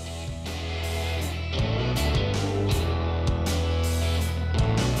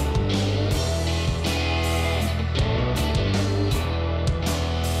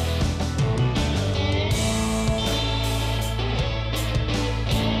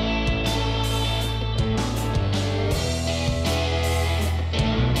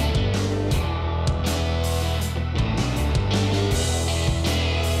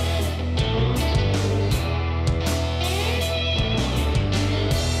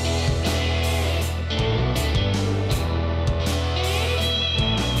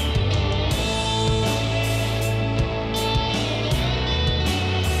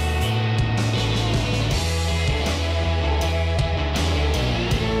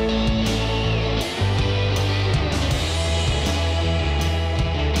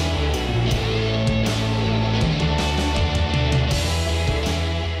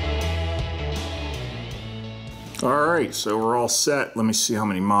 right, so we're all set. Let me see how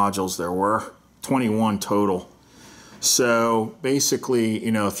many modules there were. 21 total. So basically,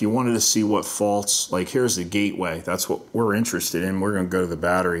 you know, if you wanted to see what faults, like here's the gateway. That's what we're interested in. We're going to go to the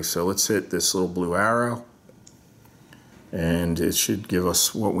battery. So let's hit this little blue arrow. And it should give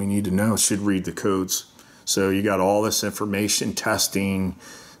us what we need to know. It should read the codes. So you got all this information, testing,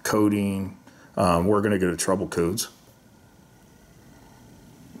 coding. We're going to go to trouble codes.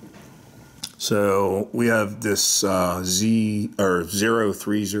 So we have this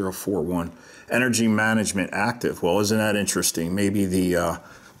 03041 energy management active. Well, isn't that interesting? Maybe the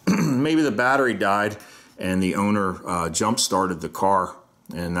maybe the battery died and the owner jump started the car,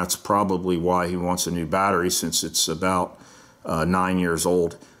 and that's probably why he wants a new battery, since it's about 9 years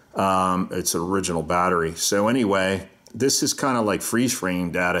old. It's an original battery. So anyway, this is kind of like freeze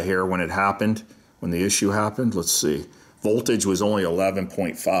frame data here when it happened, when the issue happened. Let's see. Voltage was only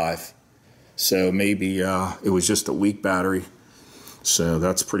 11.5. So maybe it was just a weak battery. So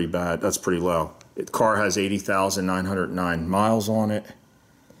that's pretty bad. That's pretty low. The car has 80,909 miles on it.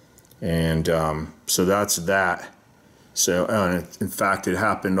 And so that's that. So in fact, it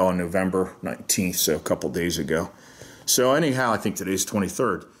happened on November 19th, so a couple days ago. So anyhow, I think today's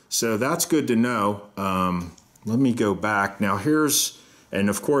 23rd. So that's good to know. Let me go back. Now here's, and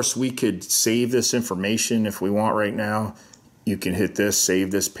of course we could save this information if we want right now. You can hit this,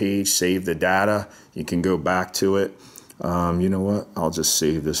 save this page, save the data. You can go back to it. You know what? I'll just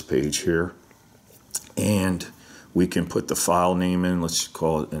save this page here. And we can put the file name in. Let's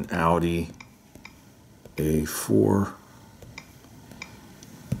call it an Audi A4.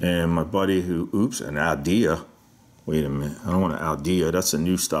 And my buddy who, oops, an Audea. Wait a minute. I don't want an Audea. That's a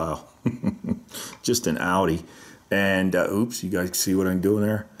new style. Just an Audi. And oops, you guys see what I'm doing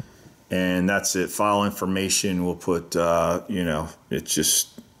there? And that's it. File information. We'll put, you know, it's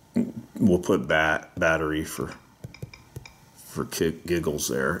just, we'll put battery for giggles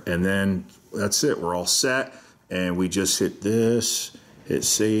there. And then that's it. We're all set. And we just hit this, hit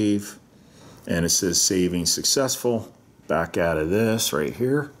save. And it says saving successful. Back out of this right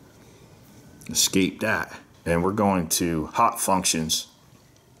here. Escape that. And we're going to hot functions.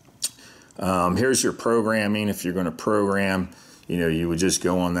 Here's your programming. If you're going to program, you know, you would just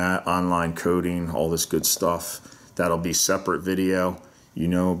go on that, online coding, all this good stuff. That'll be separate video. You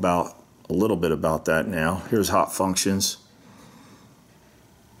know about a little bit about that now. Here's hot functions.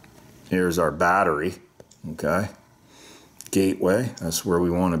 Here's our battery, okay? Gateway, that's where we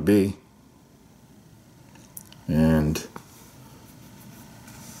want to be. And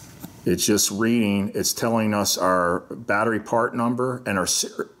it's just reading, it's telling us our battery part number and our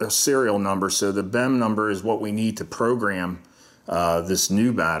serial number. So the BEM number is what we need to program this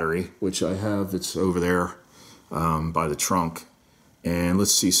new battery, which I have. It's over there by the trunk. And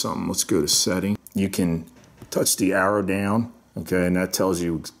let's see something. Let's go to setting. You can touch the arrow down, okay, and that tells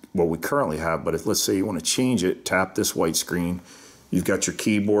you what we currently have. But if, let's say you want to change it, tap this white screen. You've got your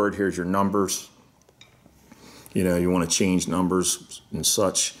keyboard. Here's your numbers. You know, you want to change numbers and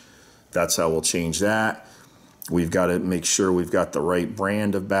such. That's how we'll change that. We've got to make sure we've got the right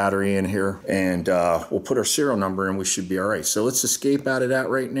brand of battery in here, and we'll put our serial number in. We should be all right. So let's escape out of that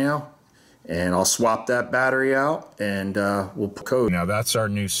right now, and I'll swap that battery out, and we'll put code. Now that's our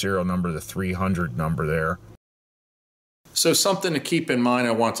new serial number, the 300 number there. So something to keep in mind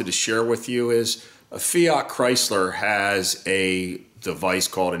I wanted to share with you is a Fiat Chrysler has a device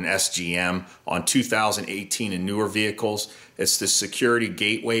called an SGM on 2018 and newer vehicles. It's the security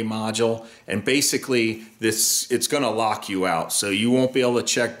gateway module, and basically it's going to lock you out. So you won't be able to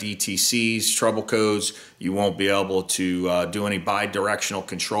check DTCs, trouble codes. You won't be able to do any bi-directional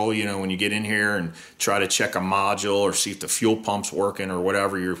control, you know, when you get in here and try to check a module or see if the fuel pump's working or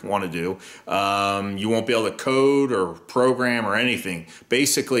whatever you want to do. You won't be able to code or program or anything.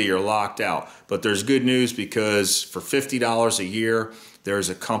 Basically, you're locked out. But there's good news, because for $50 a year, there's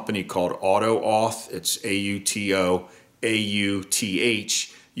a company called AutoAuth. It's AUTH. You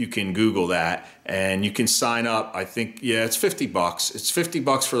can Google that and you can sign up. I think, yeah, it's $50. It's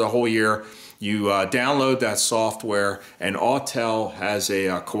 $50 for the whole year. You download that software, and Autel has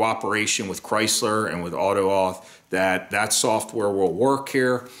a cooperation with Chrysler and with AutoAuth that software will work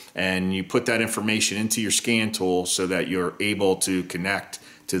here, and you put that information into your scan tool so that you're able to connect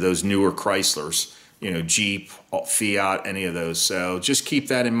to those newer Chryslers, you know, Jeep, Fiat, any of those. So just keep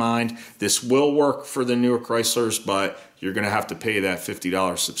that in mind. This will work for the newer Chryslers, but you're going to have to pay that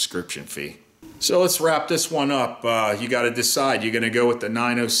 $50 subscription fee. So let's wrap this one up. You got to decide. You're going to go with the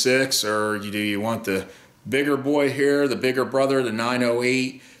 906, or do you want the bigger boy here, the bigger brother, the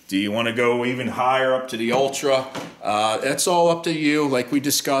 908? Do you want to go even higher up to the Ultra? That's all up to you. Like we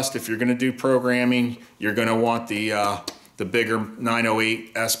discussed, if you're going to do programming, you're going to want the bigger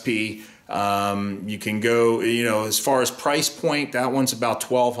 908 SP. You can go, you know, as far as price point, that one's about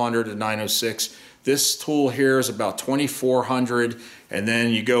 $1,200 to 906. This tool here is about $2,400, and then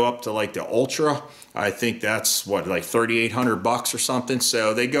you go up to like the Ultra. I think that's what, like $3,800 or something.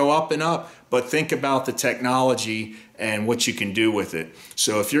 So they go up and up, but think about the technology and what you can do with it.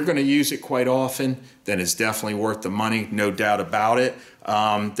 So if you're going to use it quite often, then it's definitely worth the money, no doubt about it.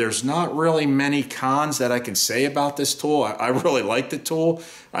 There's not really many cons that I can say about this tool. I really like the tool.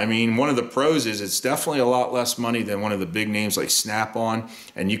 I mean, one of the pros is it's definitely a lot less money than one of the big names like Snap-on,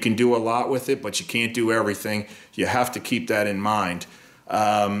 and you can do a lot with it, but you can't do everything. You have to keep that in mind.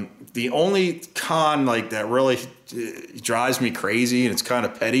 The only con like that really drives me crazy, and it's kind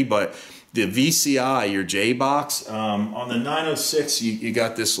of petty, but the VCI, your J box, on the 906, you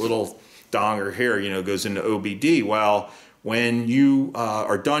got this little donger here, you know, goes into OBD. Well, when you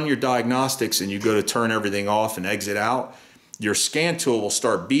are done your diagnostics and you go to turn everything off and exit out, your scan tool will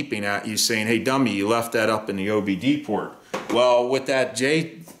start beeping at you saying, hey dummy, you left that up in the OBD port. Well, with that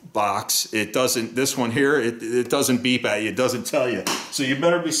J box, it doesn't, this one here, it doesn't beep at you, it doesn't tell you. So you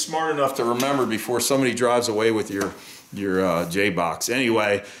better be smart enough to remember before somebody drives away with your J box.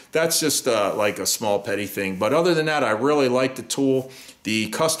 Anyway, that's just like a small petty thing. But other than that, I really like the tool. The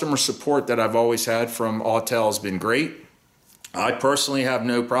customer support that I've always had from Autel has been great. I personally have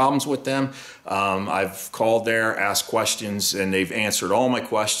no problems with them. I've called there, asked questions, and they've answered all my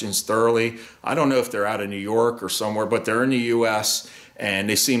questions thoroughly. I don't know if they're out of New York or somewhere, but they're in the US, and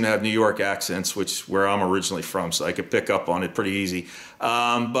they seem to have New York accents, which where I'm originally from, so I could pick up on it pretty easy.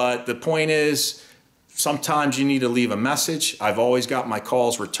 But the point is, sometimes you need to leave a message. I've always got my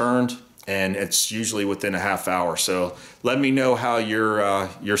calls returned, and it's usually within a half hour. So let me know how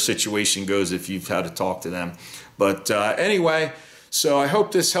your situation goes if you've had to talk to them. But anyway, so I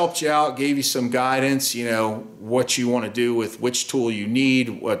hope this helped you out, gave you some guidance, you know, what you want to do with which tool you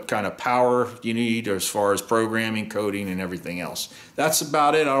need, what kind of power you need as far as programming, coding, and everything else. That's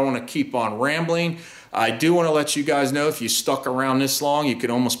about it. I don't want to keep on rambling. I do want to let you guys know, if you stuck around this long, you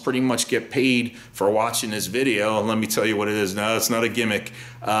can almost pretty much get paid for watching this video. And let me tell you what it is. No, it's not a gimmick.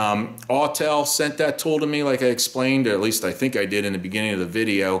 Autel sent that tool to me, like I explained, or at least I think I did in the beginning of the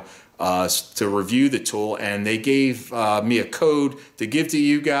video, to review the tool, and they gave me a code to give to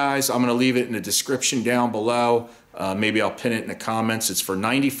you guys. I'm going to leave it in the description down below. Maybe I'll pin it in the comments. It's for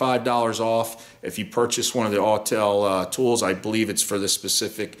 $95 off if you purchase one of the Autel tools. I believe it's for the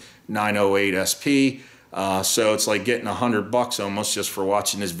specific 908 SP. So it's like getting $100 almost just for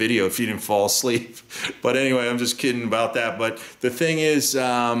watching this video if you didn't fall asleep. But anyway, I'm just kidding about that. But the thing is,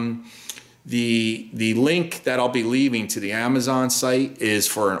 the link that I'll be leaving to the Amazon site is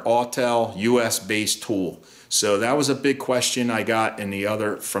for an Autel US-based tool. So that was a big question I got in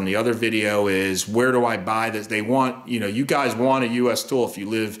from the other video, is where do I buy this? They want, you know, you guys want a US tool. If you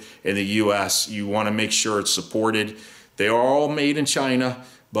live in the US, you want to make sure it's supported. They are all made in China,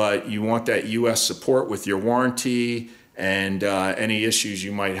 but you want that US support with your warranty and any issues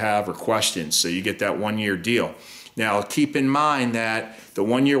you might have or questions. So you get that 1-year deal. Now keep in mind that the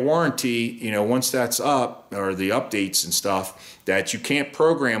 1-year warranty, you know, once that's up, or the updates and stuff, that you can't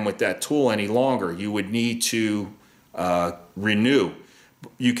program with that tool any longer. You would need to renew.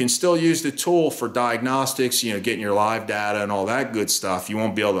 You can still use the tool for diagnostics, you know, getting your live data and all that good stuff. You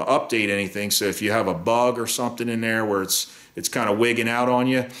won't be able to update anything. So if you have a bug or something in there where it's kind of wigging out on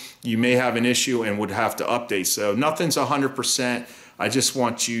you, you may have an issue and would have to update. So nothing's 100%. I just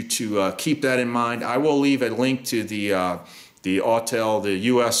want you to keep that in mind. I will leave a link to the Autel, the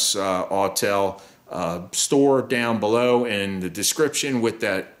US Autel store down below in the description with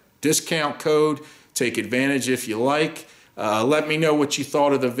that discount code. Take advantage if you like. Let me know what you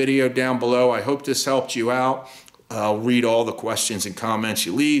thought of the video down below. I hope this helped you out. I'll read all the questions and comments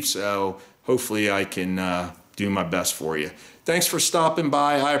you leave, so hopefully I can do my best for you. Thanks for stopping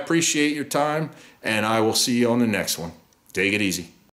by. I appreciate your time, and I will see you on the next one. Take it easy.